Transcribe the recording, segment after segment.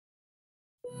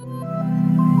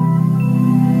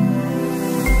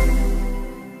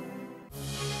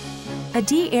A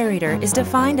deaerator is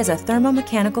defined as a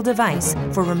thermomechanical device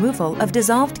for removal of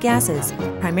dissolved gases,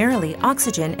 primarily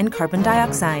oxygen and carbon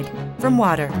dioxide, from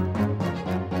water.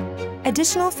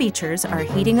 Additional features are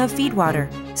heating of feed water,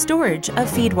 storage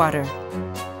of feed water.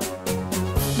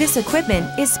 This equipment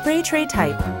is spray tray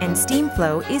type and steam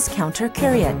flow is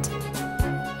counter-carriot.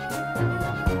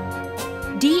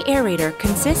 Deaerator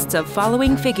consists of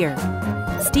following figure: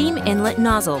 steam inlet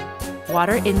nozzle,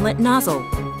 water inlet nozzle,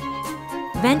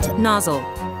 vent nozzle,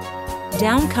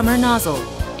 downcomer nozzle,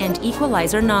 and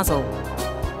equalizer nozzle.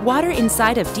 Water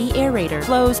inside of deaerator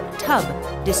flows tub,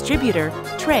 distributor,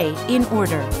 tray in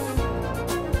order.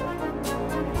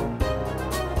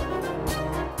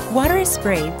 Water is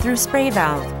sprayed through spray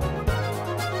valve.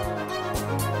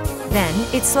 Then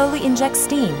it slowly injects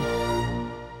steam.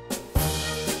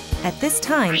 At this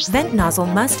time, vent nozzle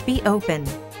must be open.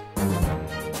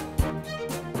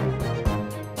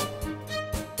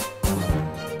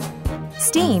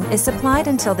 Steam is supplied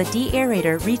until the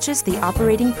deaerator reaches the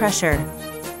operating pressure.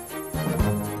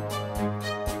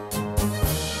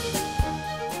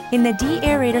 In the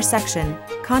deaerator section,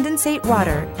 condensate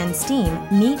water and steam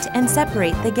meet and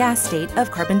separate the gas state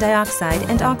of carbon dioxide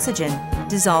and oxygen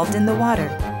dissolved in the water.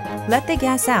 Let the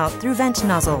gas out through vent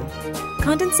nozzle.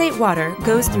 Condensate water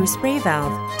goes through spray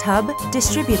valve, tub,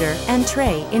 distributor, and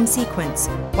tray in sequence,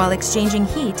 while exchanging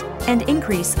heat and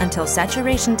increase until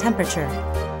saturation temperature.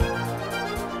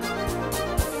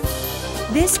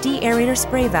 This deaerator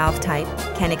spray valve type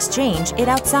can exchange it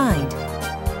outside.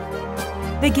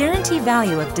 The guarantee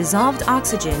value of dissolved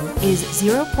oxygen is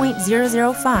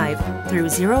 0.005 through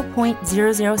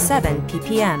 0.007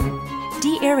 ppm.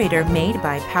 Deaerator made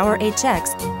by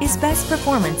PowerHX is best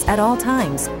performance at all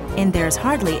times, and there's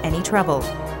hardly any trouble.